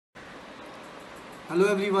Hello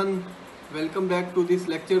everyone, welcome back to this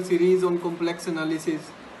lecture series on complex analysis.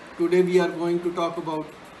 Today we are going to talk about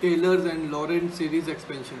Taylor's and Laurent series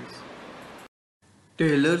expansions.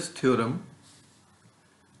 Taylor's theorem.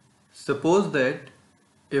 Suppose that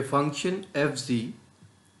a function fz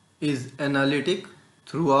is analytic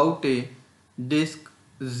throughout a disk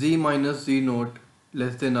z minus z naught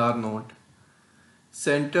less than r naught,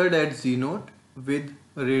 centered at z naught with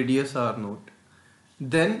radius r naught.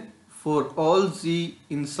 Then for all z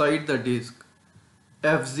inside the disk,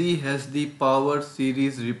 Fz has the power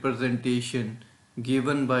series representation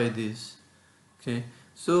given by this. Okay,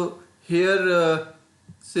 so here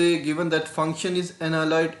say given that function is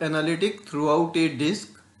analytic throughout a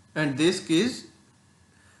disk, and disk is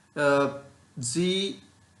uh, z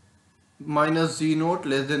minus z naught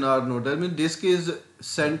less than r naught. That means disk is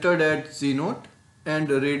centered at z naught and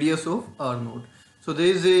radius of r naught. So there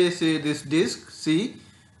is a say this disk C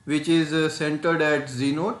which is centered at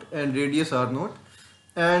z naught and radius r naught,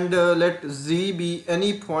 and let z be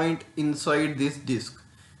any point inside this disk.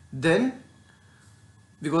 Then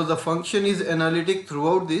because the function is analytic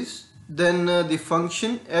throughout this, then the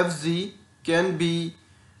function fz can be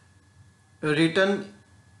written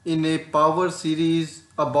in a power series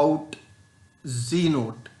about z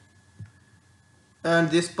naught, and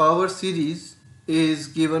this power series is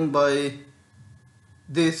given by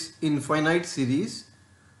this infinite series.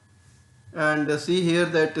 And see here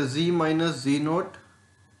that z minus z naught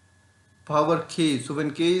power k. So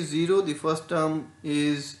when k is 0, the first term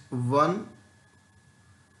is 1.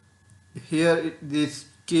 Here this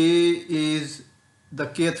k is the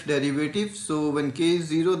kth derivative. So when k is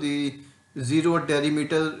 0, the 0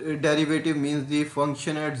 derivative means the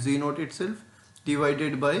function at z naught itself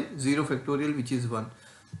divided by 0 factorial, which is 1.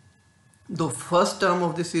 The first term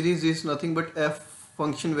of the series is nothing but f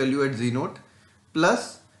function value at z naught,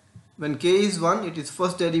 plus when k is 1, it is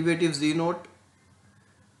first derivative z naught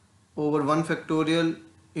over 1 factorial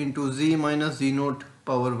into z minus z naught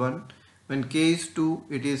power 1. When k is 2,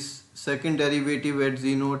 it is second derivative at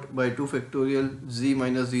z naught by 2 factorial z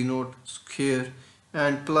minus z naught square,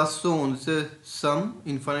 and plus so on. It's a sum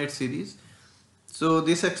infinite series. So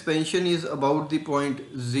this expansion is about the point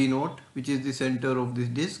z naught, which is the center of this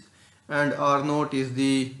disk, and r naught is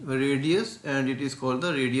the radius, and it is called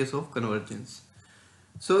the radius of convergence.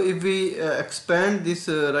 So if we expand this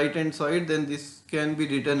right hand side, then this can be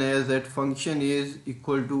written as that function is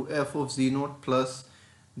equal to f of z naught plus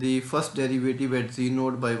the first derivative at z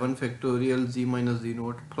naught by 1 factorial z minus z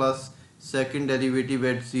naught plus second derivative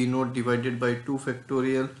at z naught divided by 2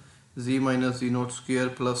 factorial z minus z naught square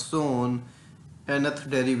plus so on, nth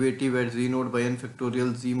derivative at z naught by n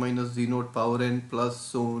factorial z minus z naught power n plus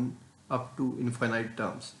so on up to infinite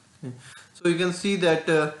terms. Okay. So you can see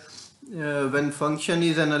that when function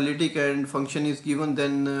is analytic and function is given,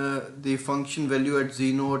 then the function value at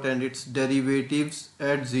z naught and its derivatives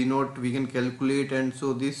at z naught we can calculate, and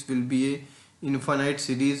so this will be a infinite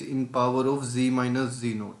series in power of z minus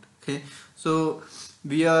z naught. Okay, so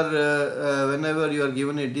we are whenever you are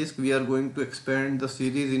given a disk, we are going to expand the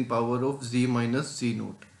series in power of z minus z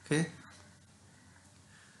naught. Okay.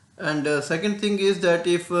 And second thing is that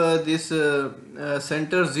if this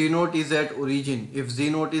center z naught is at origin, if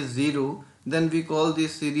z naught is 0, then we call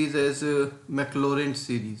this series as Maclaurin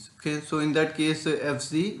series. Okay, so in that case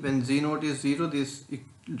fz, when z naught is 0, this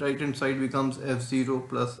right hand side becomes f0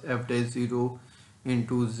 plus f dash 0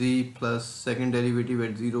 into z plus second derivative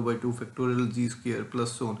at 0 by 2 factorial z square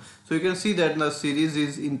plus so on. So you can see that the series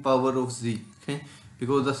is in power of z, okay,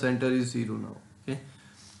 because the center is 0 now. Okay.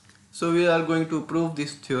 So we are going to prove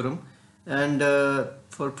this theorem, and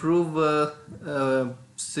for proof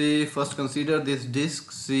say first consider this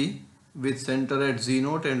disk C with center at z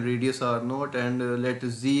naught and radius r naught, and let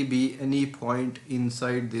z be any point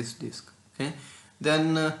inside this disk. Okay,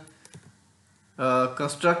 then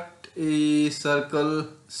construct a circle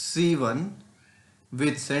C1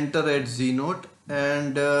 with center at z naught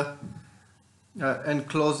and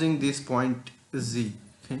enclosing this point z.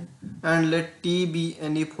 Okay. And let t be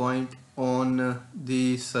any point on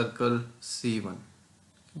the circle C1.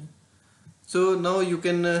 Okay. So now you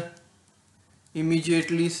can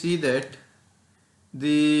immediately see that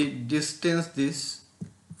the distance this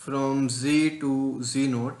from z to z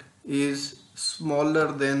naught is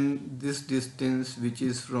smaller than this distance which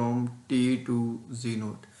is from t to z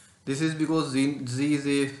naught. This is because z is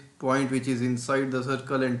a point which is inside the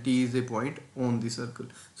circle and t is a point on the circle.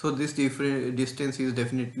 So this different distance is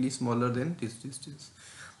definitely smaller than this distance.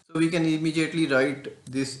 So we can immediately write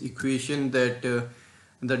this equation that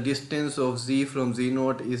the distance of z from z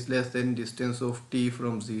naught is less than distance of t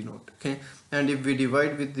from z naught. Okay, and if we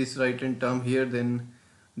divide with this right hand term here, then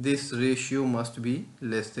this ratio must be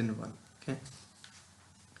less than 1. Okay,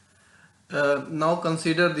 now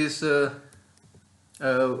consider this uh,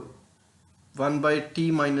 1 by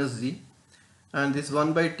t minus z, and this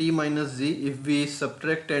 1 by t minus z, if we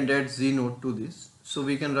subtract and add z naught to this, so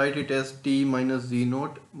we can write it as t minus z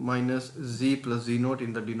naught minus z plus z naught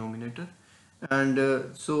in the denominator. And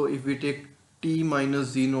so if we take t minus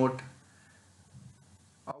z naught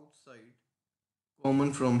outside,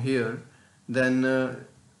 common from here, then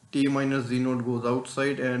t minus z naught goes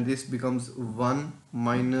outside, and this becomes 1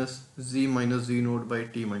 minus z naught by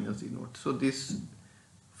t minus z naught. So this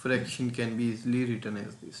fraction can be easily written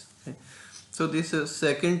as this. Okay. So this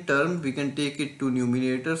second term we can take it to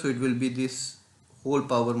numerator, so it will be this whole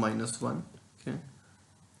power minus 1. Okay,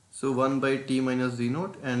 so 1 by t minus z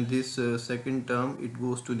naught, and this second term it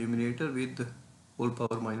goes to numerator with whole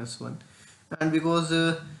power minus 1. And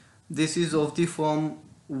because this is of the form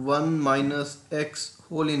 1 minus x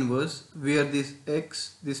whole inverse, where this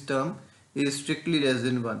x, this term, is strictly less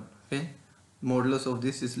than 1. Okay, modulus of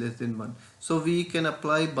this is less than 1, so we can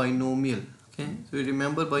apply binomial. Okay, so you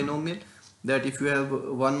remember binomial, that if you have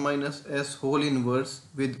 1 minus s whole inverse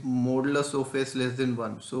with modulus of s less than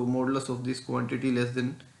 1, so modulus of this quantity less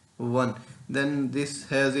than 1, then this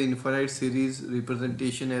has an infinite series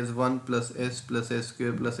representation as 1 plus s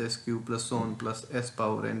square plus s cube plus so on plus s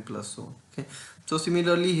power n plus so on. Okay, so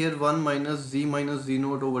similarly here 1 minus z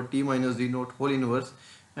naught over t minus z naught whole inverse,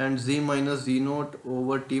 and z minus z naught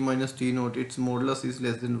over t minus t naught, its modulus is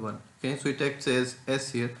less than 1. Okay, so it acts as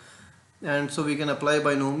s here, and so we can apply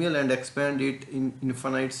binomial and expand it in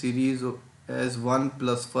infinite series as 1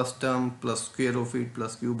 plus first term plus square of it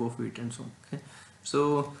plus cube of it and so on. Okay,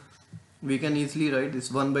 so we can easily write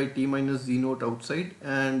this 1 by t minus z naught outside,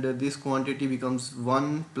 and this quantity becomes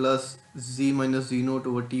 1 plus z minus z naught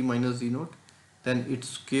over t minus z naught, then its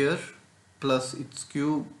square plus its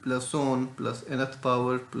cube plus so on plus nth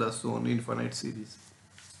power plus so on, infinite series.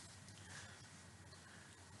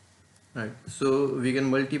 Right, so we can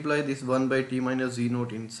multiply this 1 by t minus z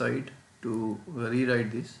naught inside to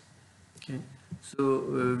rewrite this. Okay,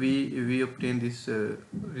 so we obtain this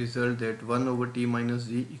result that 1 over t minus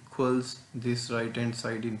z equals this right hand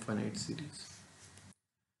side infinite series.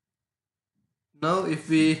 Now if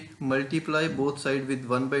we multiply both sides with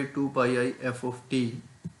 1 by 2 pi I f of t,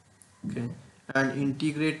 okay, and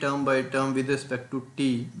integrate term by term with respect to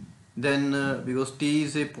t, then because t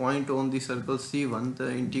is a point on the circle C1, the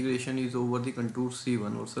integration is over the contour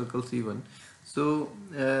C1 or circle C1. So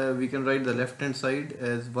we can write the left hand side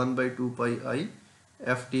as 1 by 2 pi I,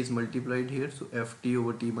 ft is multiplied here, so ft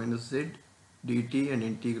over t minus z dt and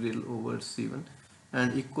integral over C1,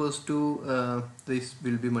 and equals to this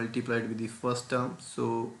will be multiplied with the first term,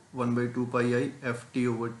 so 1 by 2 pi I ft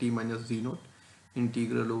over t minus z naught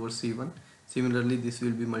integral over C1. Similarly this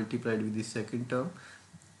will be multiplied with the second term,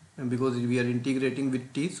 and because we are integrating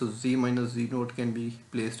with t, so z minus z naught can be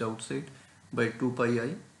placed outside by 2 pi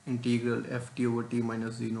I integral ft over t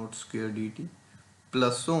minus z naught square dt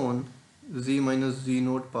plus so on z minus z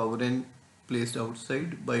naught power n placed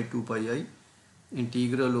outside by 2 pi I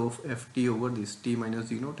integral of ft over this t minus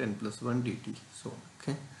z naught n plus 1 dt. So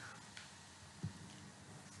okay,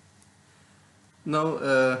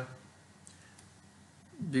 now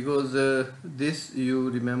because this you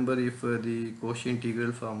remember if the Cauchy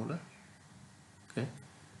integral formula. Okay,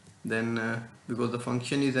 then because the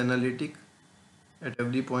function is analytic at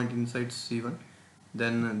every point inside C1,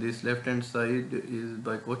 then this left hand side is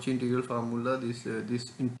by Cauchy integral formula, this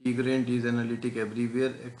integrand is analytic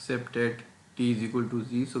everywhere except at t is equal to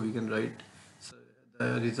z, so we can write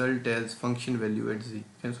the result as function value at z,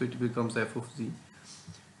 and so it becomes f of z.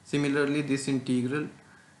 Similarly this integral,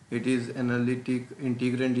 it is analytic,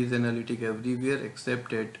 integrand is analytic everywhere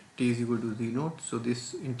except at t is equal to z naught, so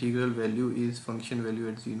this integral value is function value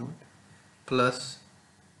at z naught plus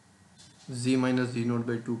z minus z naught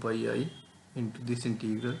by 2 pi I into this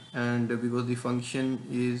integral, and because the function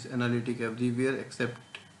is analytic everywhere except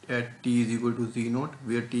at t is equal to z naught,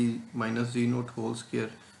 where t minus z naught whole square,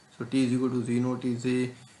 so t is equal to z naught is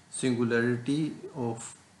a singularity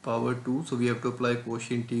of power 2, so we have to apply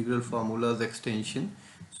Cauchy integral formula's extension,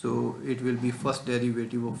 so it will be first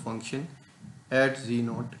derivative of function at z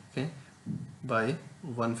naught, okay, by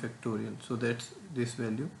 1 factorial, so that's this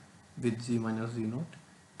value with z minus z naught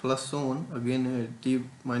plus so on. Again t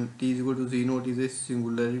is equal to z naught is a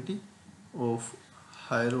singularity of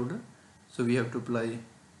higher order, so we have to apply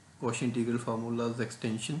Cauchy integral formula's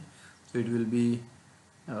extension, so it will be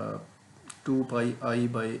 2 pi I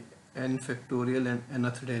by n factorial and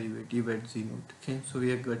nth derivative at z naught. Okay, so we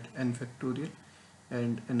have got n factorial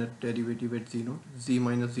and nth derivative at z naught. Z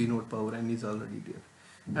minus z naught power n is already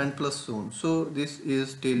there, and plus so on. So this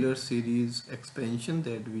is Taylor series expansion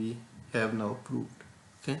that we have now proved.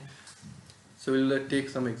 Okay, so we'll take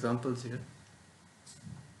some examples here.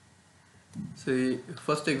 So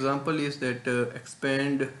first example is that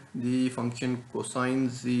expand the function cosine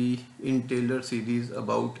z in Taylor series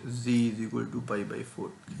about z is equal to pi by 4.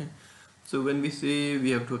 Okay. So when we say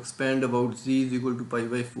we have to expand about z is equal to pi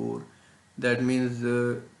by 4, that means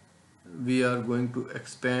we are going to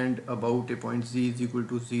expand about a point z is equal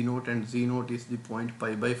to z naught, and z naught is the point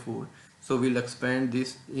pi by 4. So we'll expand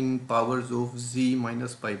this in powers of z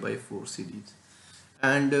minus pi by 4 series,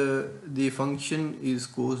 and the function is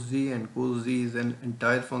cos z, and cos z is an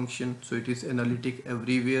entire function, so it is analytic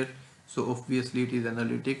everywhere. So obviously it is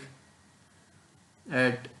analytic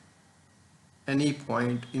at any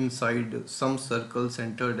point inside some circle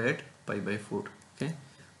centered at pi by 4. Okay,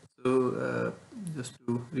 so just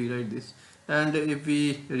to rewrite this, and if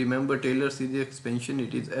we remember Taylor series expansion,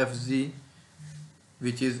 it is fz,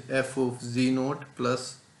 which is f of z naught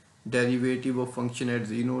plus derivative of function at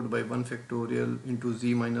z naught by 1 factorial into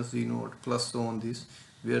z minus z naught plus so on this,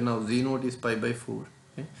 where now z naught is pi by 4.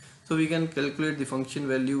 Okay, so we can calculate the function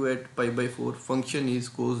value at pi by 4. Function is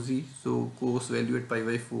cos z, so cos value at pi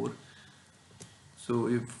by 4. So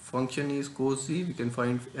if function is cos z, we can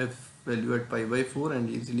find f value at pi by 4, and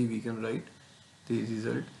easily we can write the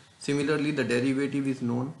result. Similarly, the derivative is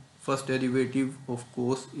known. First derivative of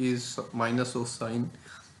cos is minus of sine.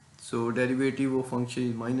 So derivative of function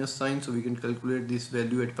is minus sine, so we can calculate this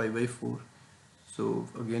value at pi by 4. So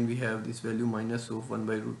again we have this value minus of 1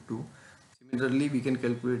 by root 2. Similarly, we can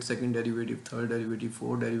calculate second derivative, third derivative,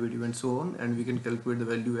 fourth derivative, and so on, and we can calculate the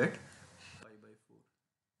value at pi by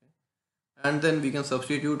 4. And then we can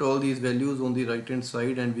substitute all these values on the right hand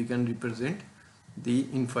side, and we can represent the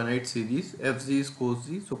infinite series. Fz is cos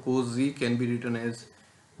z, so cos z can be written as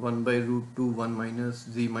 1 by root 2 1 minus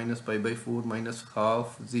z minus pi by 4 minus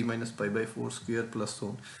half z minus pi by 4 square plus so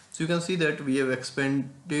on. So you can see that we have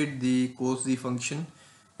expanded the cos z function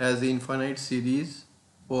as the infinite series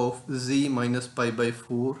of z minus pi by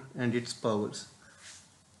 4 and its powers.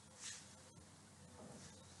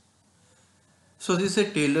 So this is a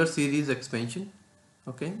Taylor series expansion,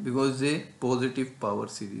 okay, because a positive power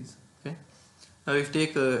series. Okay, now if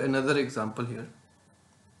take another example here.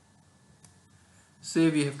 Say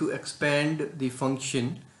we have to expand the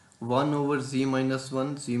function 1 over z minus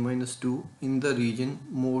 1 z minus 2 in the region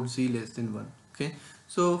mod z less than 1. Okay,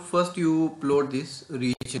 so first you plot this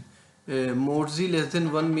region. Mod z less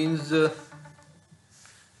than 1 means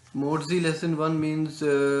mod z less than 1 means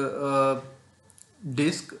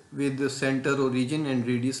disk with the center origin and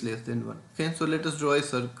radius less than 1. Okay, so let us draw a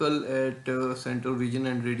circle at center origin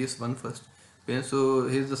and radius 1 first. Okay, so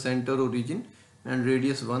here's the center origin and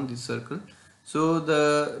radius 1, this circle. So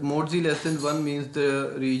the mod z less than 1 means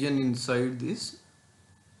the region inside this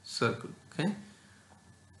circle. Okay,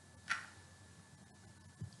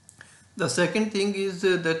 the second thing is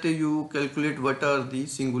that you calculate what are the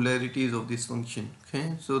singularities of this function.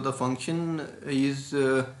 Okay, so the function is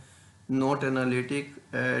not analytic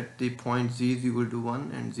at the point z is equal to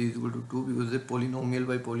 1 and z is equal to 2, because it's a polynomial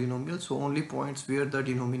by polynomial, so only points where the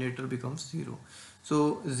denominator becomes 0.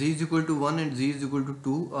 So z is equal to 1 and z is equal to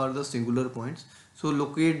 2 are the singular points, so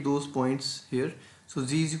locate those points here. So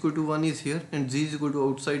z is equal to 1 is here, and z is equal to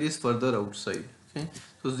outside is further outside. Okay,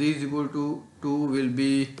 so z is equal to 2 will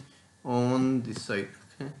be on this side.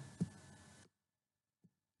 Okay,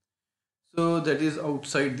 so that is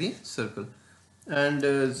outside the circle, and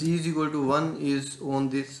z is equal to 1 is on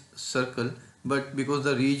this circle, but because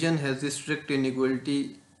the region has this strict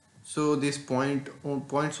inequality, so this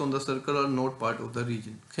points on the circle are not part of the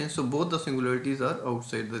region. Okay, so both the singularities are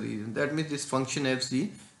outside the region. That means this function fz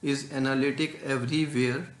is analytic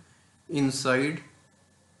everywhere inside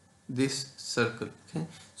this circle. Okay,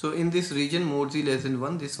 so in this region mod z less than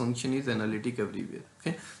 1, this function is analytic everywhere.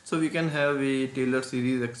 Okay, so we can have a Taylor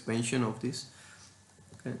series expansion of this.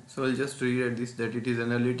 Okay, so I'll just rewrite this, that it is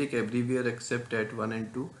analytic everywhere except at 1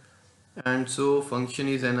 and 2, and so function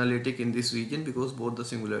is analytic in this region because both the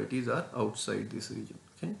singularities are outside this region.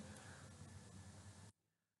 Okay,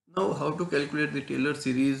 now how to calculate the Taylor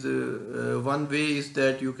series? One way is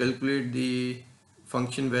that you calculate the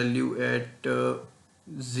function value at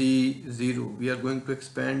z0. We are going to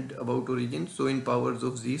expand about origin, so in powers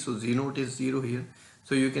of z, so z naught is 0 here,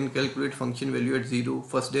 so you can calculate function value at 0,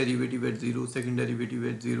 first derivative at 0, second derivative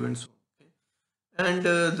at 0, and so on. Okay,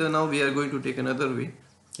 and now we are going to take another way.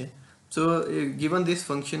 Okay, So given this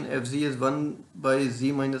function fz is 1 by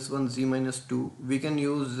z minus 1 z minus 2, we can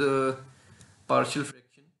use partial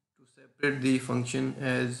fraction to separate the function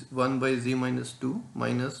as 1 by z minus 2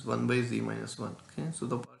 minus 1 by z minus 1. Okay, so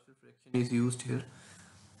the partial fraction is used here,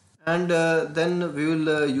 and then we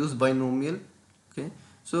will use binomial. Okay,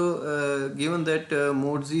 so given that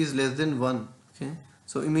mod z is less than 1, okay,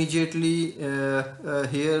 so immediately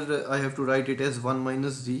here I have to write it as 1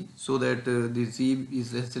 minus z, so that the z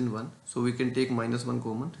is less than 1, so we can take minus 1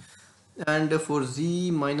 common. And for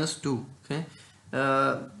z minus 2, okay,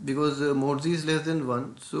 because mod z is less than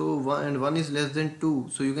 1, so 1 and 1 is less than 2,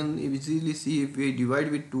 so you can easily see if we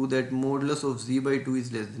divide with 2 that modulus of z by 2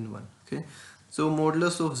 is less than 1. Okay, so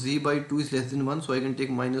modulus of z by 2 is less than 1, so I can take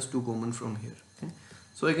minus 2 common from here. Okay,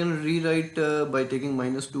 so I can rewrite by taking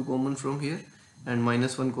minus 2 common from here and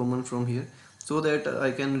minus 1 common from here, so that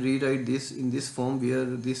I can rewrite this in this form, where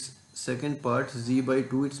this second part z by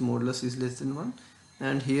 2, its modulus is less than 1,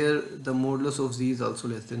 and here the modulus of z is also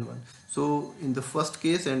less than 1. So in the first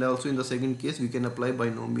case and also in the second case we can apply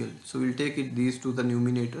binomial. So we'll take it these to the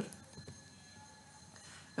numerator,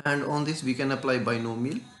 and on this we can apply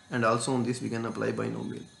binomial, and also on this we can apply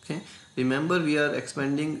binomial. Okay, remember we are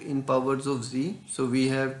expanding in powers of z, so we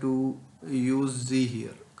have to use z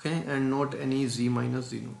here, okay, and not any z minus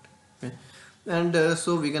z naught. Okay, and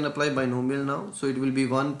so we can apply binomial now, so it will be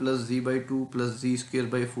 1 plus z by 2 plus z square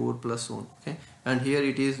by 4 plus on. Okay, and here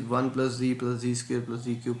it is 1 plus z square plus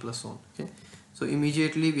z cube plus on. Okay, so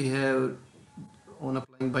immediately we have, on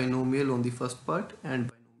applying binomial on the first part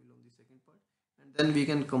and binomial on the second part, and then we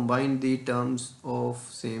can combine the terms of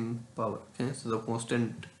same power. Okay, so the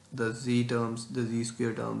constant, the z terms, the z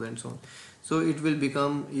square terms, and so on. So it will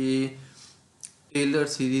become a Taylor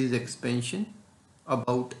series expansion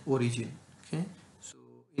about origin. Okay, so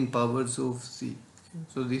in powers of c. Okay,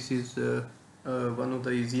 so this is one of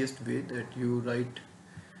the easiest way that you write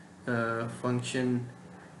function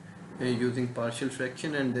using partial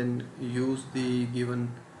fraction, and then use the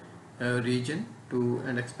given region to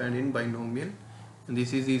and expand in binomial. And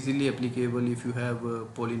this is easily applicable if you have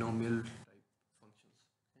polynomial type functions.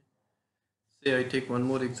 Say I take one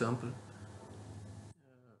more example.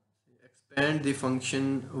 Expand the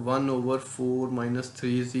function 1 over 4 minus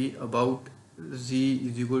 3z about z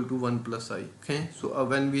is equal to 1 plus I. Okay, so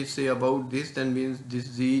when we say about this, then means this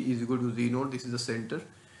z is equal to z naught, this is the center,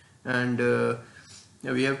 and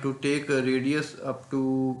we have to take a radius up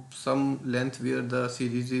to some length where the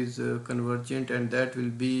series is convergent, and that will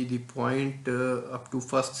be the point up to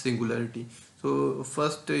first singularity. So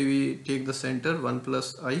first we take the center 1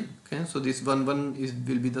 plus I. Okay, so this 1 1 is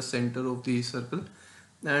will be the center of the circle,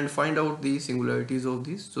 and find out the singularities of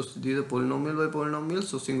these. So these are polynomial by polynomial,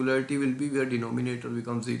 so singularity will be where denominator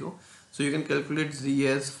becomes 0. So you can calculate z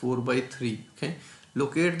as 4 by 3. Okay,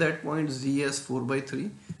 locate that point z as 4 by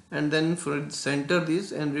 3, and then for center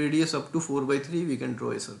this and radius up to 4 by 3 we can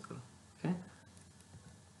draw a circle. Okay,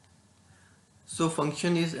 so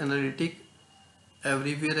function is analytic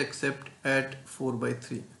everywhere except at 4 by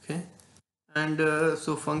 3. Okay, and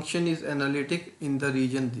so function is analytic in the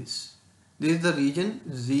region this is the region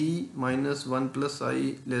z minus 1 plus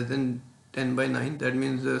I less than 10 by 9. That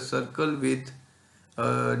means a circle with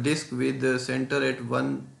disk with the center at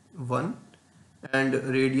 1 1 and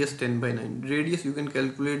radius 10 by 9. Radius you can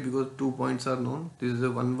calculate because 2 points are known. This is a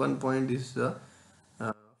 1 1 point, this is a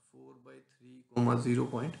 4 by 3 comma 0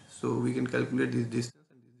 point, so we can calculate this distance,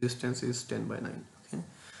 and this distance is 10 by 9. Okay,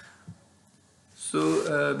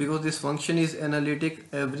 so because this function is analytic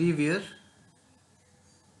everywhere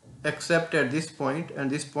except at this point,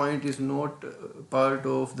 and this point is not part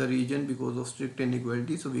of the region because of strict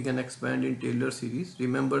inequality, so we can expand in Taylor series.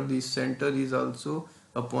 Remember, the center is also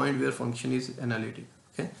a point where function is analytic.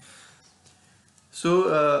 Okay,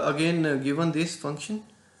 so again given this function,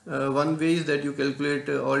 one way is that you calculate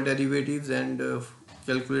all derivatives and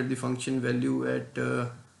calculate the function value at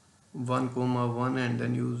 1 comma 1 and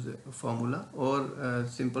then use formula, or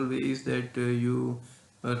simple way is that you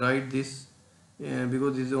write this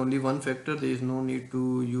because this is only one factor, there is no need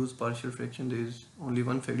to use partial fraction, there is only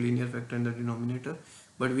one linear factor in the denominator,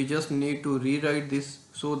 but we just need to rewrite this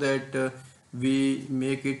so that we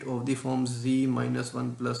make it of the form z minus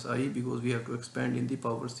 1 plus I, because we have to expand in the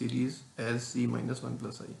power series as z minus 1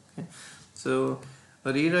 plus I. Okay, so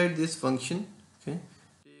rewrite this function. Okay,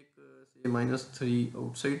 take say minus 3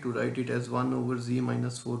 outside to write it as 1 over z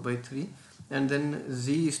minus 4 by 3, and then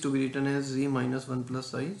z is to be written as z minus 1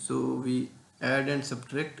 plus I, so we add and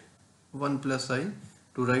subtract 1 plus I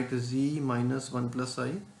to write z minus 1 plus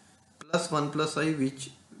I plus 1 plus I,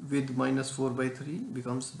 which with minus 4 by 3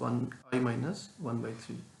 becomes 1 I minus 1 by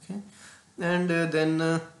 3. Okay, and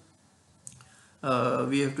then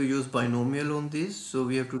We have to use binomial on this, so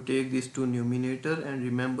we have to take this to numerator and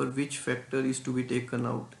remember which factor is to be taken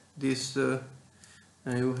out. This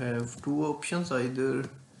you have two options: either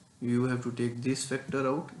you have to take this factor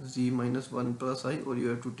out, z minus 1 plus I, or you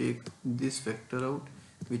have to take this factor out,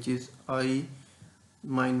 which is I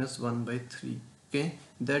minus 1 by 3. Okay,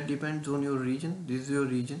 that depends on your region. This is your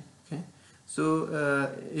region. Okay, so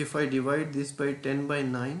if I divide this by 10 by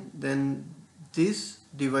 9, then this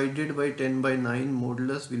divided by 10 by 9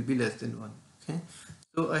 modulus will be less than 1. Okay,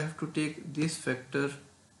 so I have to take this factor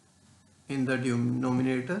in the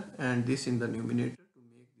denominator and this in the numerator to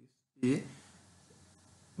make this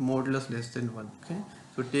a modulus less than 1. Okay,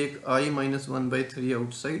 so take I minus 1 by 3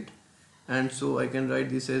 outside, and so I can write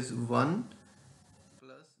this as 1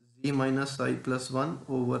 plus z minus I plus 1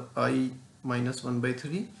 over I minus 1 by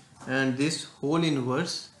 3, and this whole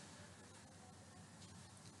inverse,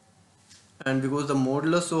 and because the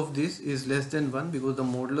modulus of this is less than 1, because the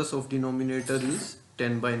modulus of denominator is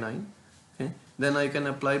 10 by 9. Okay, then I can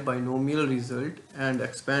apply binomial result and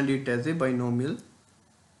expand it as a binomial.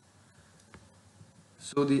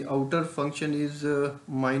 So the outer function is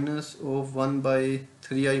minus of 1 by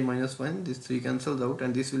 3i minus 1. This 3 cancels out,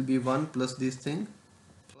 and this will be 1 plus this thing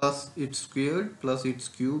plus its squared plus its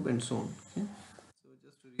cube and so on. Okay, so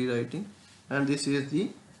just rewriting, and this is the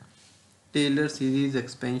Taylor series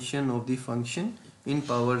expansion of the function in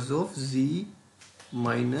powers of z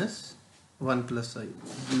minus 1 plus I,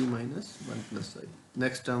 z minus 1 plus I.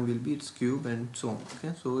 Next term will be its cube and so on.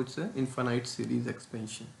 Okay, so it's an infinite series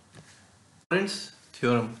expansion. Lorentz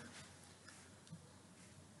theorem.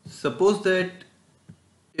 Suppose that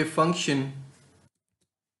a function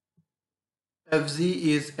fz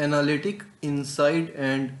is analytic inside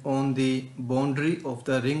and on the boundary of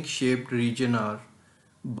the ring shaped region R,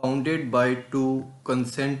 bounded by two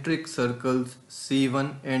concentric circles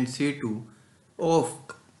C1 and C2 of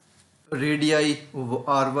radii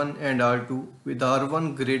R1 and R2, with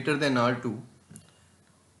R1 greater than R2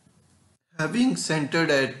 having centered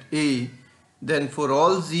at A, then for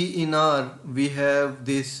all z in R we have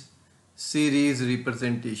this series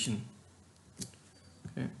representation.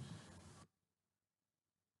 Okay.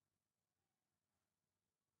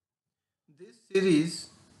 This series,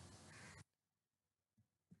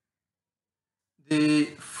 the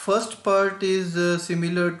first part is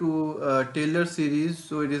similar to Taylor series,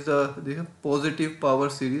 so it is the positive power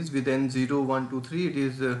series with n 0, 1, 2, 3. It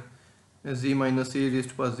is z minus a raised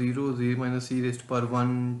to power 0, z minus e raised to power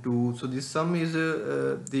 1, 2. So this sum is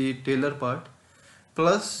the Taylor part,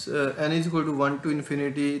 plus n is equal to 1 to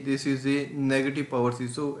infinity. This is a negative power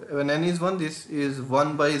series. So when n is 1, this is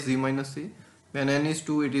 1 by z minus a. When n is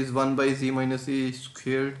 2, it is 1 by z minus a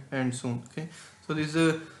squared and so on. Okay, so this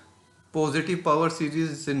is a positive power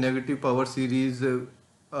series, is a negative power series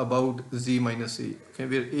about z minus a. Okay,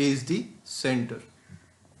 where a is the center.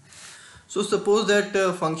 So suppose that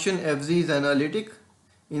function fz is analytic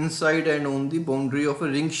inside and on the boundary of a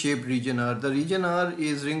ring shaped region R. The region R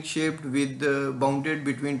is ring shaped with bounded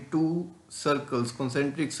between two circles,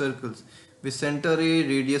 concentric circles, with center A,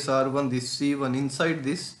 radius R1, this C1 inside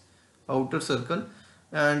this outer circle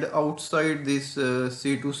and outside this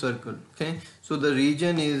C2 circle. Okay, so the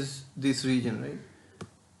region is this region, right?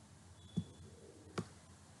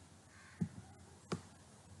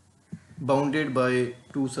 Bounded by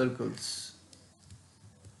two circles.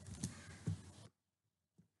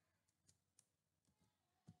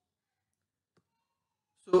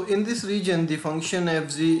 So in this region the function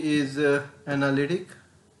fz is analytic,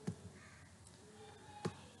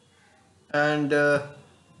 and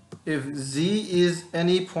if z is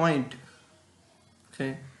any point,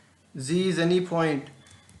 okay, z is any point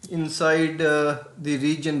inside the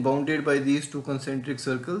region bounded by these two concentric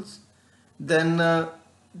circles, then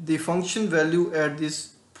the function value at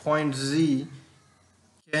this point z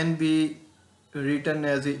can be written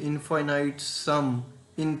as an infinite sum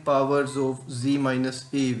in powers of z minus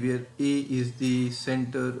a, where a is the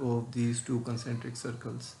center of these two concentric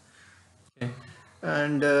circles. Okay,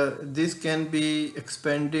 and this can be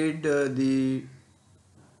expanded, the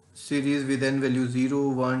series with n value 0,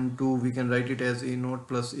 1, 2, we can write it as a naught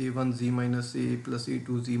plus a1 z minus a plus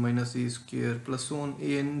a2 z minus a square plus so on,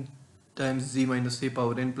 an times z minus a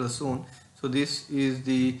power n plus so on. So this is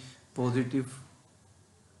the positive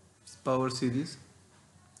power series,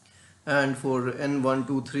 and for n 1,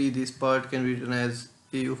 2, 3 this part can be written as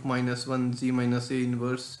a of minus 1 z minus a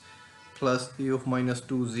inverse plus a of minus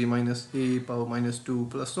 2 z minus a power minus 2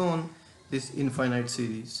 plus so on, this infinite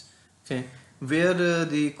series. Okay, where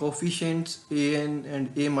the coefficients an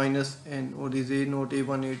and a minus n, or these a0,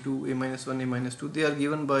 a1, a2, a minus 1, a minus 2, they are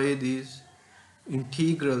given by these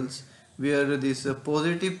integrals where this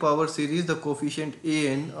positive power series, the coefficient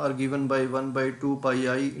an are given by 1 by 2 pi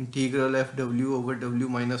I integral fw over w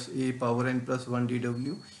minus a power n plus 1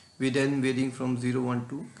 dw, with n varying from 0 1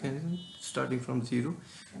 2, okay, starting from 0,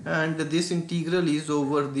 and this integral is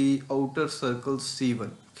over the outer circle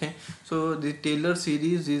C1. Okay, so the Taylor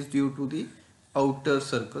series is due to the outer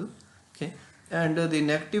circle. Okay, and the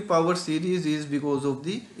negative power series is because of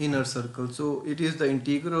the inner circle. So it is the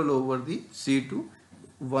integral over the C2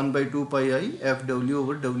 1 by 2 pi I fw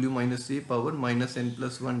over w minus a power minus n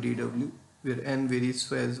plus 1 dw, where n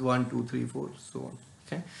varies as 1 2 3 4 so on.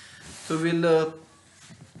 Okay, so we'll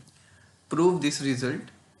prove this result,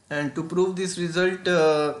 and to prove this result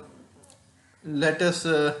let us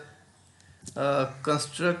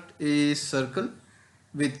construct a circle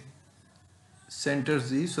with center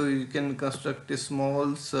Z. So you can construct a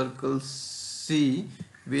small circle C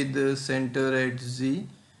with the center at Z,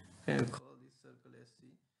 and call this circle as C,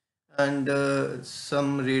 and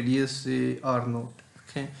some radius say R naught.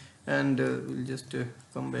 Okay, and we'll just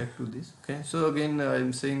come back to this. Okay, so again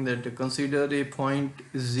I'm saying that consider a point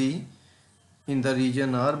Z in the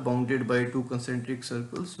region R bounded by two concentric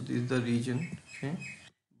circles. So this is the region, okay,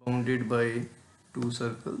 bounded by two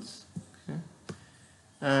circles. Okay,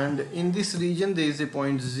 and in this region there is a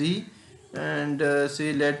point Z, and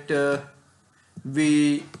say let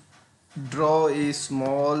we draw a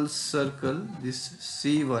small circle, this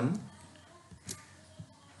C1,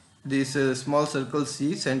 this small circle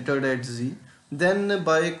C centered at Z. Then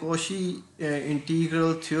by Cauchy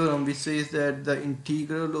integral theorem, which says that the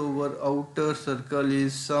integral over outer circle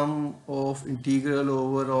is sum of integral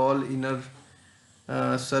over all inner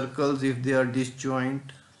circles if they are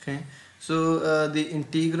disjoint. Okay, so the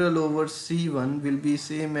integral over C1 will be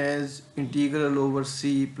same as integral over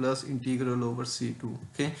C plus integral over C2.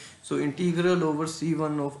 Okay, so integral over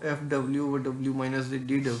C1 of fw over w minus the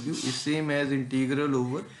dw is same as integral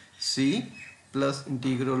over C plus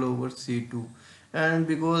integral over C2, and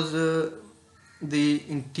because the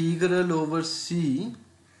integral over C,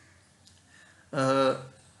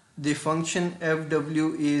 the function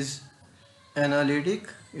fw is analytic,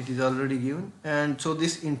 it is already given, and so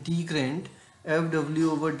this integrand fw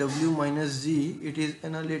over w minus z, it is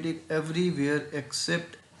analytic everywhere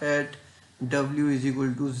except at w is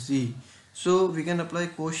equal to z. So we can apply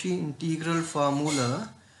Cauchy integral formula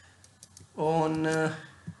on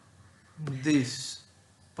this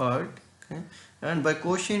part. Okay, and by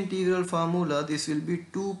Cauchy integral formula this will be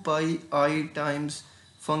 2 pi I times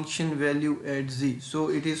function value at z, so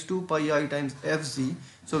it is 2 pi I times fz.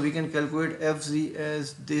 So we can calculate fz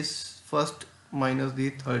as this first minus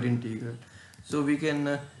the third integral. So we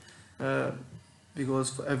can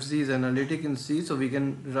because fz is analytic in C, so we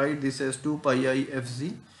can write this as 2 pi I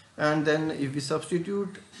fz, and then if we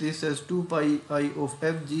substitute this as 2 pi I of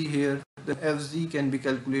fg here, then fz can be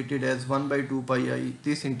calculated as 1 by 2 pi I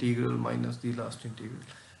this integral minus the last integral.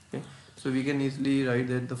 Okay, so we can easily write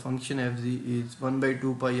that the function fz is 1 by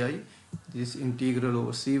 2 pi I this integral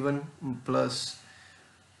over c1 plus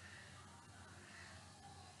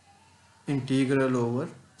integral over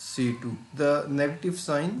c2. The negative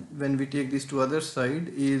sign when we take this to other side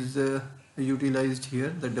is utilized here.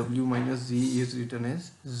 The w minus z is written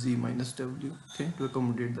as z minus w, okay, to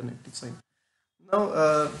accommodate the negative sign.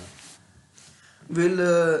 Now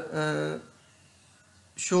we'll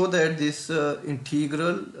show that this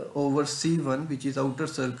integral over C1, which is outer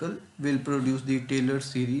circle, will produce the Taylor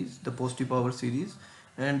series, the positive power series,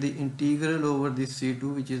 and the integral over this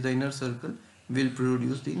C2, which is the inner circle, will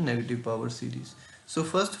produce the negative power series. So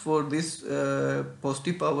first, for this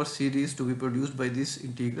positive power series to be produced by this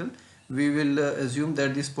integral, we will assume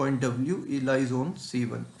that this point W lies on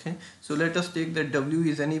C1. Okay, so let us take that W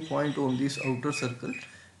is any point on this outer circle,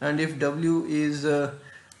 and if W is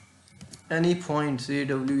any point, say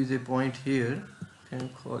W is a point here, can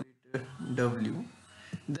call it W,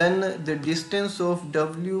 then the distance of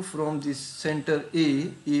W from this center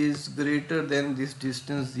A is greater than this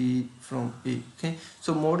distance Z from A. Okay,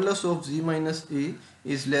 so modulus of Z minus A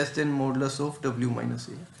is less than modulus of W minus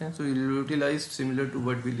A. Okay, so we will utilize similar to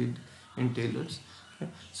what we did in Taylor's. Okay,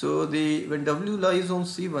 so when W lies on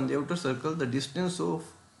C1, the outer circle, the distance of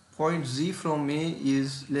point Z from A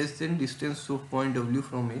is less than distance of point W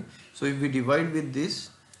from A. So if we divide with this,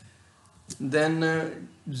 then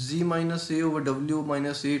Z minus A over W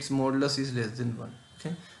minus A, its modulus is less than 1.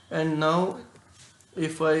 Okay, and now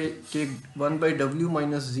if I take 1 by W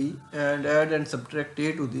minus Z and add and subtract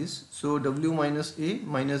A to this, so W minus A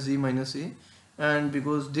minus Z minus A, and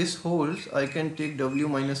because this holds, I can take W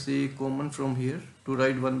minus A common from here to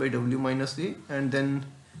write 1 by W minus A, and then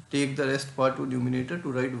take the rest part to numerator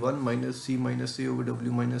to write 1 minus c minus a over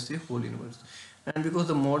w minus a whole inverse. And because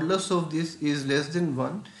the modulus of this is less than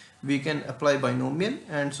 1, we can apply binomial,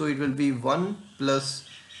 and so it will be 1 plus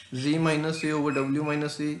z minus a over w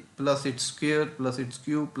minus a plus its square plus its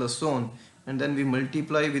cube plus so on, and then we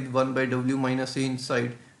multiply with 1 by w minus a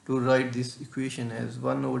inside to write this equation as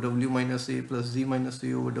 1 over w minus a plus z minus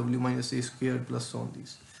a over w minus a squared plus so on,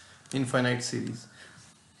 these infinite series.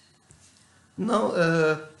 Now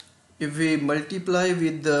if we multiply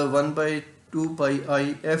with the 1 by 2 pi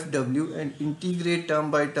I fw and integrate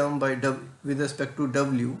term by term by w with respect to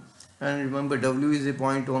w, and remember w is a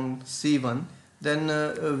point on C1, then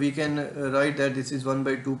we can write that this is 1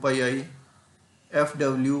 by 2 pi I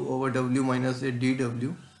fw over w minus a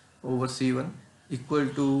dw over C1 equal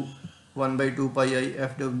to 1 by 2 pi I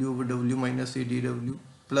fw over w minus a dw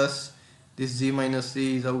plus this z minus a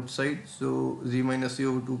is outside, so z minus a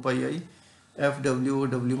over 2 pi I fw over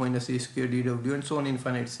w minus a square dw and so on,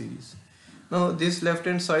 infinite series. Now this left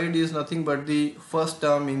hand side is nothing but the first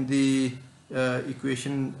term in the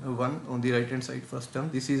equation 1 on the right hand side, first term.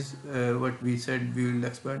 This is what we said we will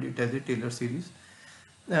expand it as a Taylor series,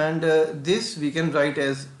 and this we can write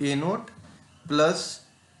as a naught plus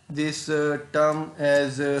this term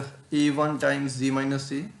as a1 times z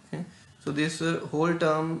minus a. Okay, so this whole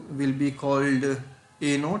term will be called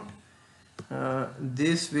a naught,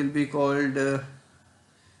 this will be called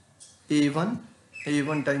a1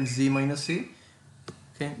 a1 times z minus a.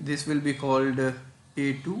 Okay, this will be called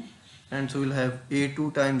a2, and so we'll have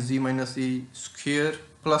a2 times z minus a square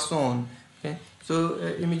plus so on. Okay, so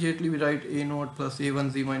immediately we write a naught plus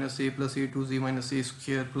a1 z minus a plus a2 z minus a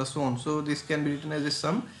square plus so on. So this can be written as a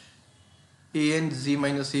sum an z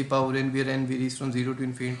minus a power n, where n varies from 0 to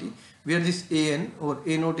infinity, where this an or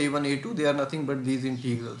a naught, a1, a2, they are nothing but these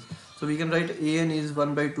integrals. So we can write an is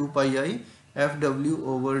 1 by 2 pi I fw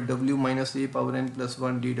over w minus a power n plus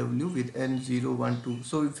 1 dw with n 0, 1, 2.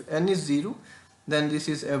 So if n is 0, then this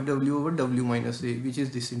is fw over w minus a, which is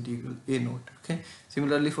this integral a naught. Okay,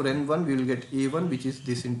 similarly for n1 we will get a1, which is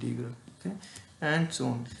this integral. Okay, and so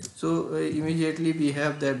on. So immediately we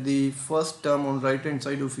have that the first term on right hand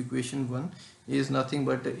side of equation 1 is nothing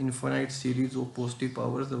but an infinite series of positive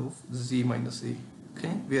powers of z minus a. Okay,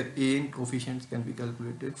 where a and coefficients can be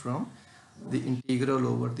calculated from the integral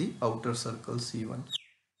over the outer circle C1.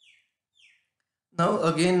 Now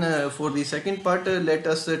again for the second part, let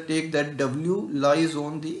us take that W lies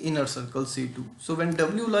on the inner circle C2. So when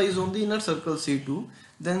W lies on the inner circle C2,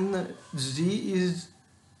 then Z is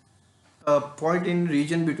a point in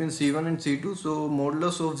region between C1 and C2. So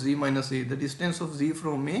modulus of Z minus A, the distance of Z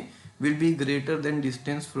from A will be greater than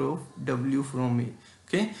distance from W from A.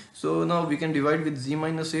 Okay, so now we can divide with Z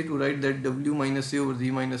minus A to write that W minus A over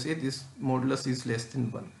Z minus A, this modulus is less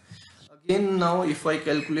than 1. Again now if I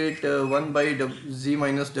calculate 1 by Z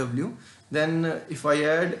minus W, then if I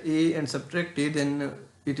add A and subtract A, then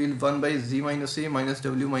it will 1 by Z minus A minus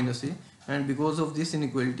W minus A, and because of this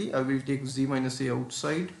inequality I will take Z minus A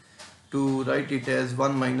outside to write it as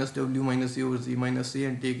 1 minus W minus A over Z minus A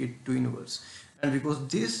and take it to inverse. And because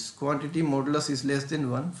this quantity modulus is less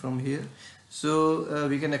than 1 from here, so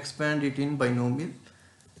we can expand it in binomial,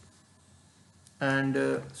 and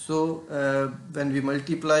when we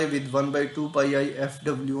multiply with 1 by 2 pi I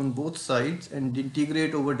fw on both sides and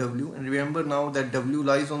integrate over w, and remember now that w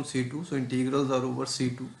lies on C2, so integrals are over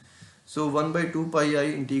C2, so 1 by 2 pi I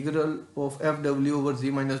integral of fw over z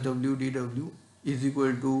minus w dw is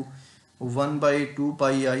equal to 1 by 2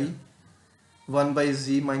 pi I 1 by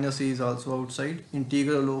z minus a is also outside,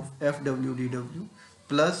 integral of fw dw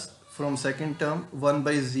plus from second term 1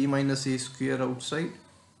 by z minus a square outside,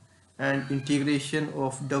 and integration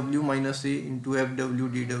of w minus a into fw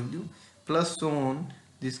dw plus so on.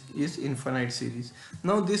 This is infinite series.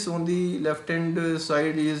 Now this on the left hand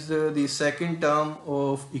side is the second term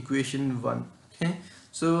of equation 1. Okay,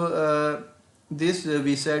 so this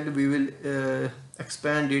we said we will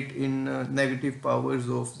expand it in negative powers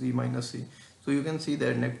of z minus a. So you can see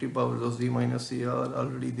that negative powers of z minus a are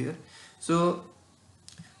already there. So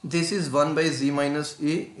this is 1 by z minus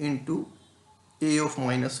a into a of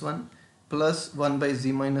minus 1 plus 1 by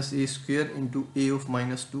z minus a square into a of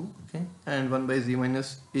minus 2, okay, and 1 by z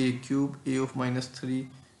minus a cube a of minus 3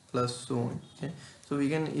 plus so on. Okay, so we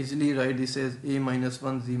can easily write this as a minus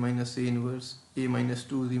 1 z minus a inverse, a minus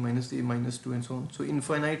 2 z minus a minus 2 and so on. So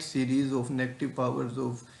infinite series of negative powers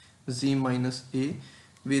of z minus a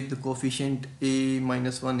with the coefficient a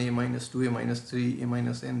minus 1, a minus 2, a minus 3, a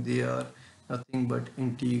minus n. They are nothing but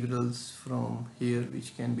integrals from here,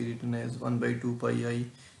 which can be written as 1 by 2 pi I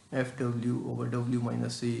fw over w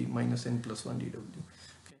minus a minus n plus 1 dw.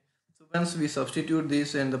 Okay, so Once we substitute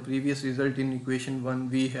this and the previous result in equation 1,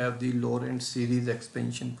 we have the Laurent series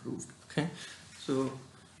expansion proved. Okay, so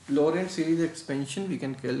Laurent series expansion we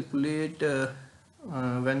can calculate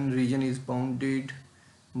when region is bounded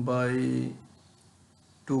by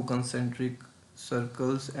two concentric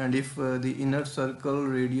circles, and if the inner circle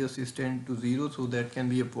radius is 10 to 0, so that can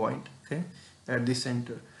be a point, okay, at the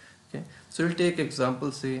center. Okay, so we'll take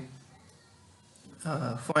example, say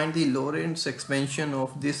find the Lorentz expansion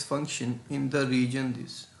of this function in the region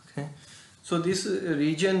this. Okay, so this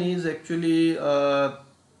region is actually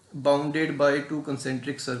bounded by two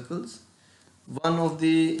concentric circles. One of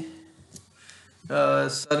the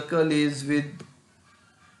circle is with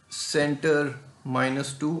center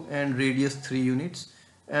 -2 and radius 3 units,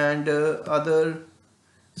 and other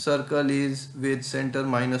circle is with center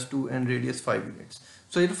 -2 and radius 5 units.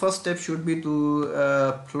 So your first step should be to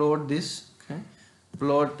plot this. Okay,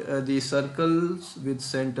 plot the circles with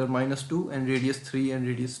center -2 and radius 3 and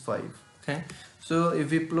radius 5. Okay, so if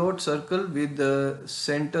we plot circle with the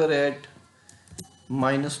center at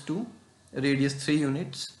 -2, radius 3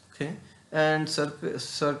 units, okay, and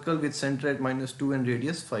circle with center at -2 and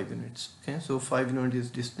radius 5 units. Okay, so 5 unit is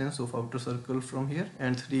distance of outer circle from here,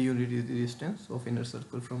 and 3 unit is the distance of inner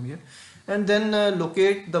circle from here. And then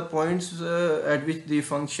locate the points at which the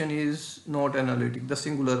function is not analytic, the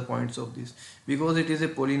singular points of this, because it is a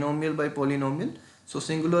polynomial by polynomial. So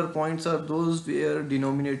singular points are those where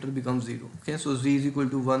denominator becomes 0. Okay, so z is equal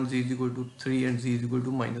to 1, z is equal to 3, and z is equal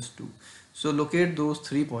to -2. So locate those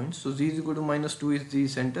 3 points. So z is equal to -2 is the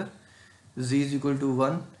center, z is equal to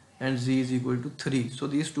 1, and z is equal to 3. So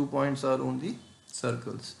these 2 points are on the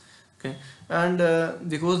circles. Okay, and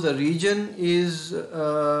because the region is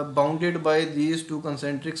bounded by these two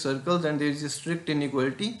concentric circles and there is a strict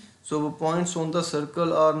inequality, so points on the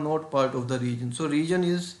circle are not part of the region. So region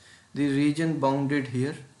is the region bounded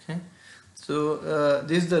here. Okay, so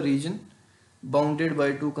this is the region bounded by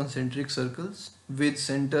two concentric circles with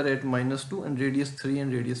center at -2 and radius 3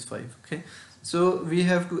 and radius 5. Okay, so we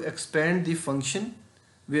have to expand the function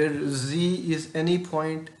where z is any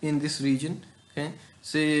point in this region. Okay,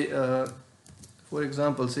 say for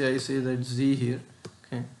example, say I say that z here.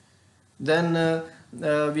 Okay, then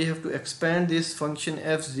we have to expand this function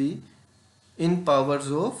fz in powers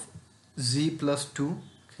of z plus 2,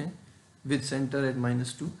 okay, with center at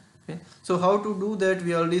 -2. Okay, so how to do that?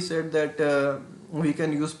 We already said that we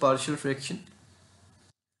can use partial fraction.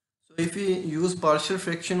 So if we use partial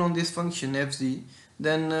fraction on this function fz,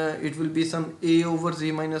 then it will be some a over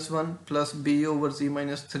z minus 1 plus b over z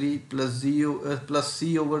minus 3 plus plus c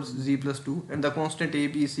over z plus 2, and the constant a,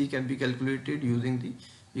 b, c can be calculated using the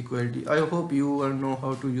equality. I hope you know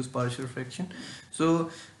how to use partial fraction. So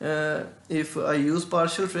if I use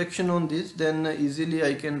partial fraction on this, then easily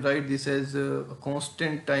I can write this as a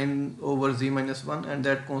constant time over z minus 1, and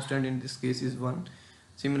that constant in this case is 1.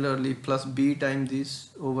 Similarly, plus b times this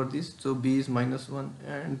over this, so b is -1,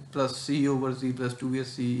 and plus c over z plus 2, where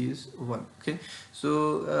c is 1. Okay, so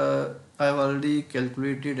I have already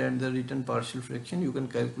calculated and the written partial fraction. You can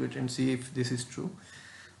calculate and see if this is true.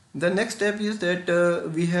 The next step is that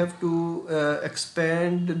we have to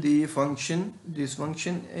expand the function, this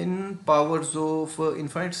function, in powers of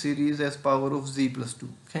infinite series as power of z plus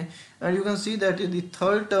 2. Okay, and you can see that the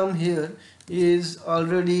third term here is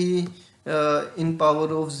already in power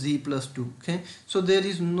of z plus 2. Okay, so there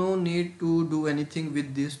is no need to do anything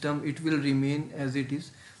with this term, it will remain as it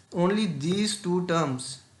is. Only these two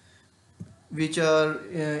terms which are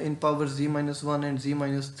in power z minus 1 and z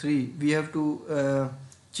minus 3, we have to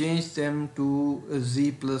change them to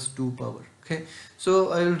z plus 2 power. Okay, so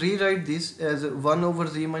I will rewrite this as 1 over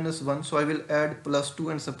z minus 1, so I will add plus 2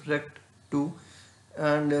 and subtract 2,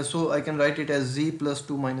 and so I can write it as z plus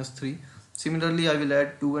 2 minus 3. Similarly, I will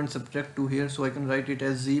add 2 and subtract 2 here, so I can write it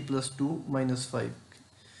as z plus 2 minus 5.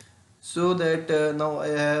 So that now I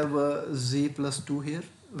have z plus 2 here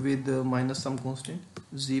with minus some constant,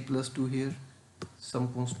 z plus 2 here, some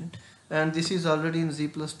constant, and this is already in z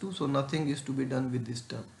plus 2, so nothing is to be done with this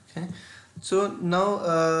term. Okay, so now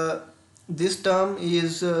this term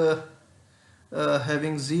is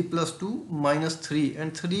having z plus 2 minus 3,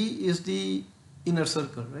 and 3 is the inner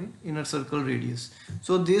circle, right? Inner circle radius.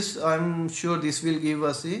 So this, I'm sure this will give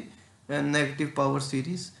us a negative power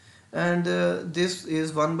series, and this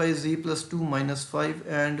is 1 by z plus 2 minus 5,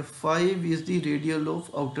 and 5 is the radial of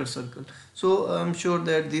outer circle. So I'm sure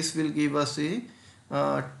that this will give us a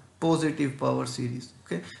positive power series.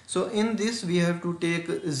 Okay, so in this we have to take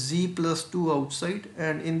z plus 2 outside,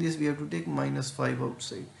 and in this we have to take minus 5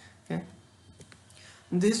 outside. Okay,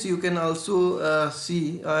 This you can also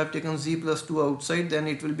see, I have taken z plus 2 outside, then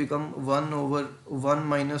it will become 1 over 1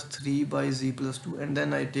 minus 3 by z plus 2, and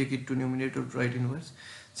then I take it to numerator to right inverse.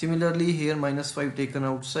 Similarly here minus 5 taken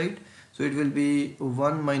outside, so it will be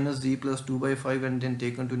 1 minus z plus 2 by 5 and then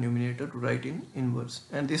taken to numerator to right in inverse,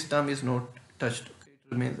 and this term is not touched, okay,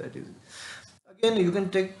 it remains that is. Again, you can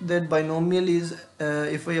take that binomial is,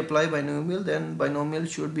 if I apply binomial, then binomial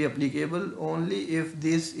should be applicable only if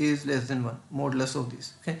this is less than 1, modulus of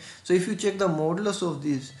this. Okay, so if you check the modulus of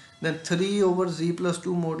this, then 3 over z plus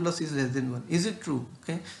 2 modulus is less than 1. Is it true?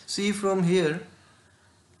 Okay, see from here,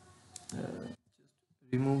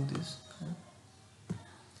 remove this. Okay.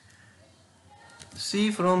 See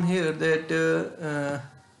from here that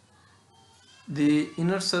the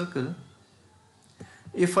inner circle,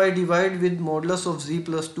 if I divide with modulus of z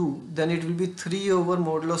plus 2, then it will be 3 over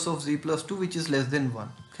modulus of z plus 2, which is less than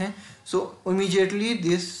 1. Okay, so immediately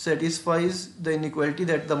this satisfies the inequality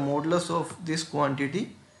that the modulus of this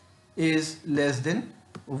quantity is less than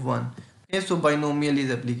 1. Okay, so binomial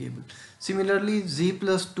is applicable. Similarly, z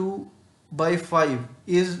plus 2 by 5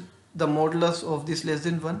 is the modulus of this less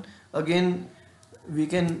than 1. Again, we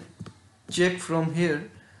can check from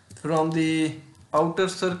here, from the outer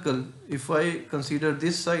circle, if I consider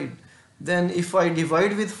this side, then if I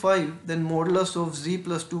divide with 5, then modulus of z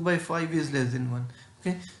plus 2 by 5 is less than 1.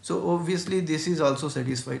 Okay, so obviously this is also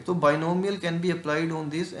satisfied. So binomial can be applied on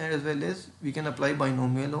this, as well as we can apply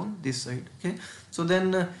binomial on this side. Okay, so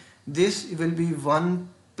then this will be 1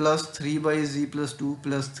 plus 3 by z plus 2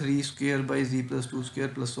 plus 3 square by z plus 2 square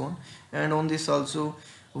plus so on, and on this also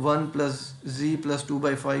 1 plus z plus 2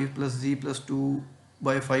 by 5 plus z plus 2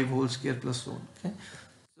 by 5 whole square plus so on. Okay,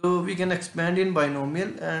 so we can expand in binomial,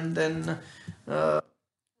 and then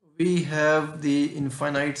we have the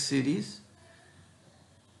infinite series,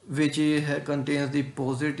 which contains the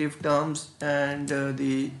positive terms and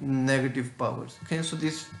the negative powers. Okay, so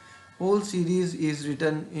this whole series is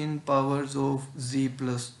written in powers of z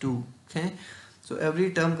plus 2. Okay, so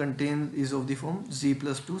every term contains is of the form z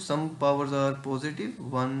plus 2. Some powers are positive,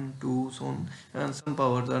 1, 2, so on, and some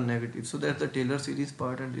powers are negative. So that's the Taylor series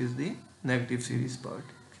part, and is the negative series part.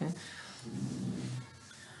 Okay,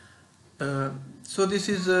 so this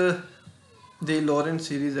is the Laurent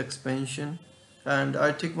series expansion, and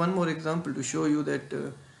I take one more example to show you that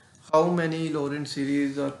how many Laurent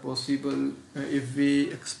series are possible if we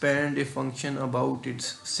expand a function about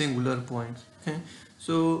its singular points. Okay,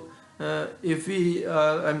 so if we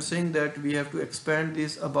I'm saying that we have to expand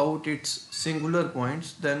this about its singular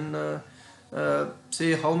points, then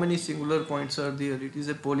say how many singular points are there. It is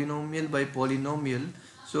a polynomial by polynomial,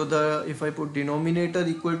 so the if I put denominator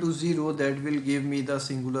equal to 0, that will give me the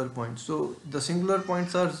singular point. So the singular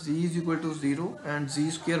points are z is equal to 0 and z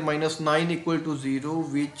square minus 9 equal to 0,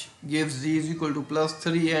 which gives z is equal to plus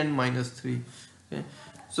 3 and minus 3. Okay,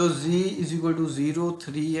 so z is equal to 0,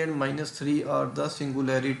 3 and minus 3 are the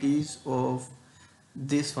singularities of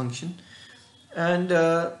this function. And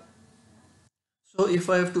so if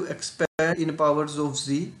I have to expand in powers of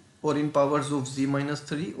z, or in powers of z minus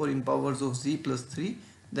 3, or in powers of z plus 3,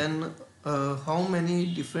 then how many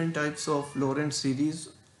different types of Laurent series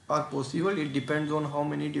are possible? It depends on how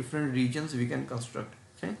many different regions we can construct.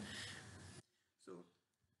 Okay, so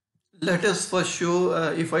let us first show,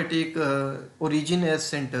 if I take origin as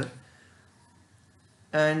center,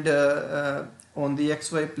 and on the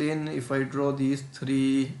xy plane, if I draw these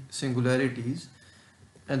three singularities,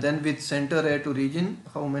 and then with center at origin,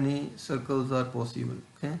 how many circles are possible?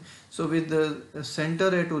 Okay, so with the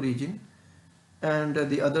center at origin and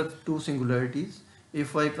the other two singularities,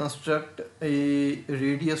 if I construct a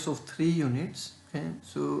radius of 3 units, okay,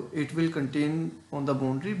 so it will contain on the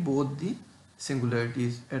boundary both the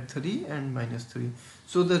singularities at 3 and minus 3.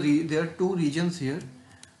 So there are two regions here.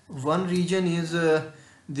 One region is the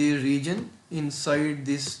region inside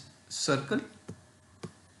this circle.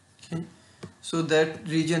 Okay, so that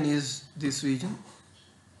region is this region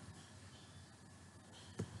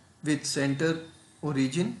with center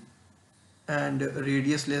origin and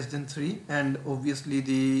radius less than 3, and obviously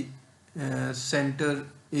the center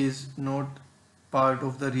is not part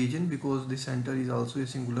of the region because the center is also a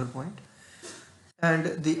singular point.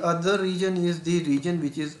 And the other region is the region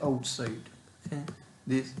which is outside. Okay,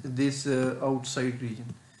 this outside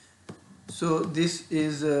region. So this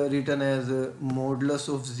is written as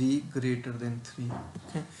modulus of z greater than 3.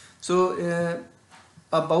 Okay, so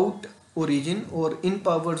about origin or in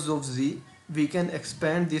powers of z, we can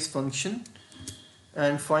expand this function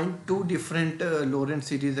and find two different Laurent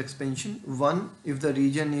series expansion. One, if the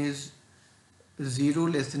region is 0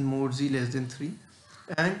 less than mod z less than 3,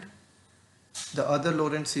 and the other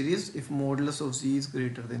Laurent series if modulus of z is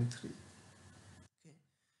greater than 3.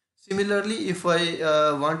 Similarly, if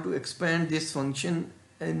I want to expand this function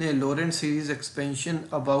in a Laurent series expansion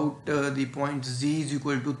about the point z is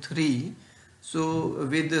equal to 3, so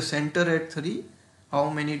with the center at 3, how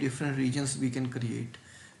many different regions we can create?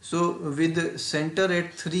 So with the center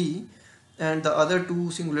at 3 and the other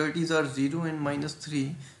two singularities are 0 and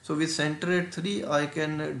 -3, so with center at 3 I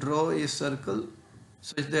can draw a circle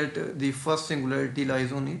such that the first singularity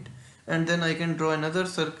lies on it, and then I can draw another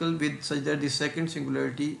circle with such that the second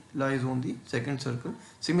singularity lies on the second circle.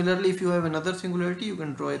 Similarly, if you have another singularity, you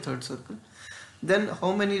can draw a third circle. Then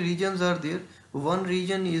how many regions are there? One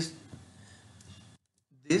region is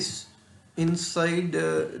this inside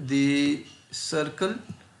the circle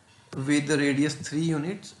with the radius 3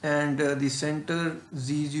 units, and the center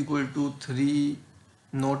z is equal to 3,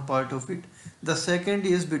 not part of it. The second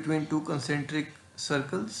is between two concentric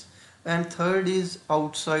circles, and third is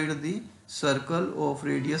outside the circle of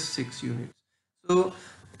radius 6 units. So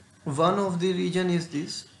one of the region is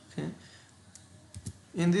this. Okay.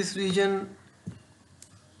 In this region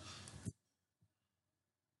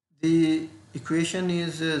the equation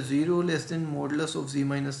is 0 less than modulus of z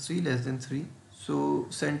minus 3 less than 3. So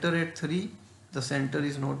center at 3, the center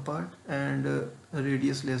is not part, and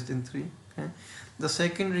radius less than 3. Okay. The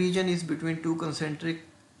second region is between two concentric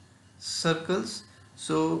circles,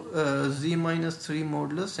 so z minus 3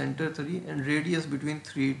 modulus, center 3, and radius between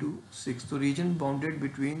 3 to 6. So region bounded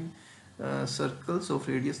between circles of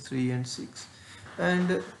radius 3 and 6.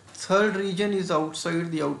 And third region is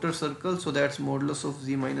outside the outer circle, so that's modulus of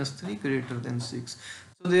z minus 3 greater than 6.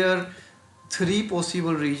 So there are three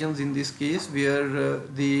possible regions in this case where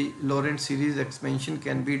the Laurent series expansion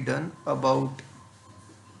can be done about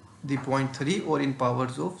the point 3 or in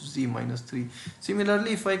powers of z minus 3.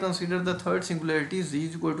 Similarly, if I consider the third singularity z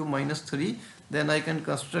is equal to -3, then I can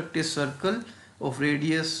construct a circle of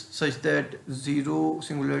radius such that 0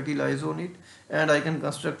 singularity lies on it, and I can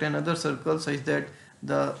construct another circle such that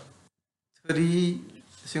the 3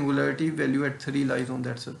 singularity value at 3 lies on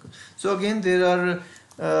that circle. So again there are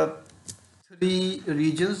 3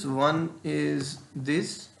 regions. One is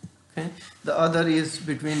this, okay, the other is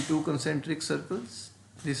between two concentric circles,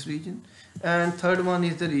 this region, and third one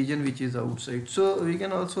is the region which is outside. So we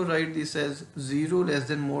can also write this as 0 less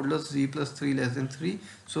than modulus z plus 3 less than 3.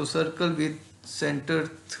 So circle with center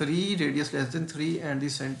 3, radius less than 3, and the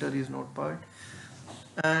center is not part,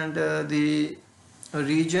 and the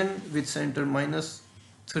region with center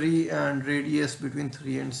 -3 and radius between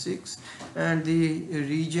 3 and 6, and the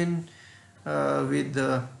region with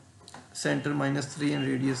the center -3 and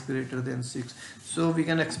radius greater than 6. So we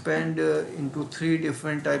can expand into 3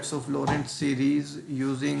 different types of Laurent series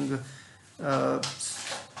using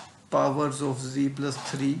powers of z plus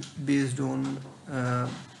 3 based on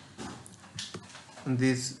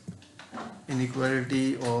this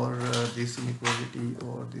inequality or this inequality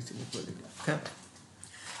or this inequality. Okay.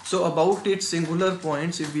 So about its singular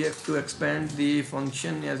points, if we have to expand the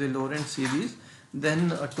function as a Laurent series,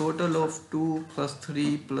 then a total of 2 plus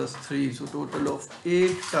 3 plus 3, so total of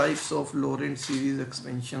 8 types of Laurent series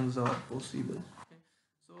expansions are possible.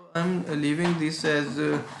 So I'm leaving this as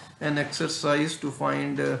an exercise to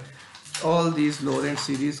find all these Laurent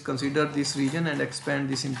series. Consider this region and expand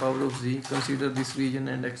this in power of z, consider this region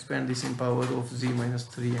and expand this in power of z minus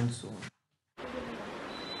 3, and so on.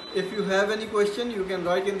 If you have any question, you can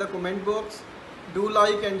write in the comment box. Do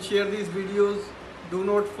like and share these videos. Do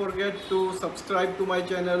not forget to subscribe to my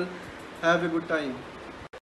channel. Have a good time.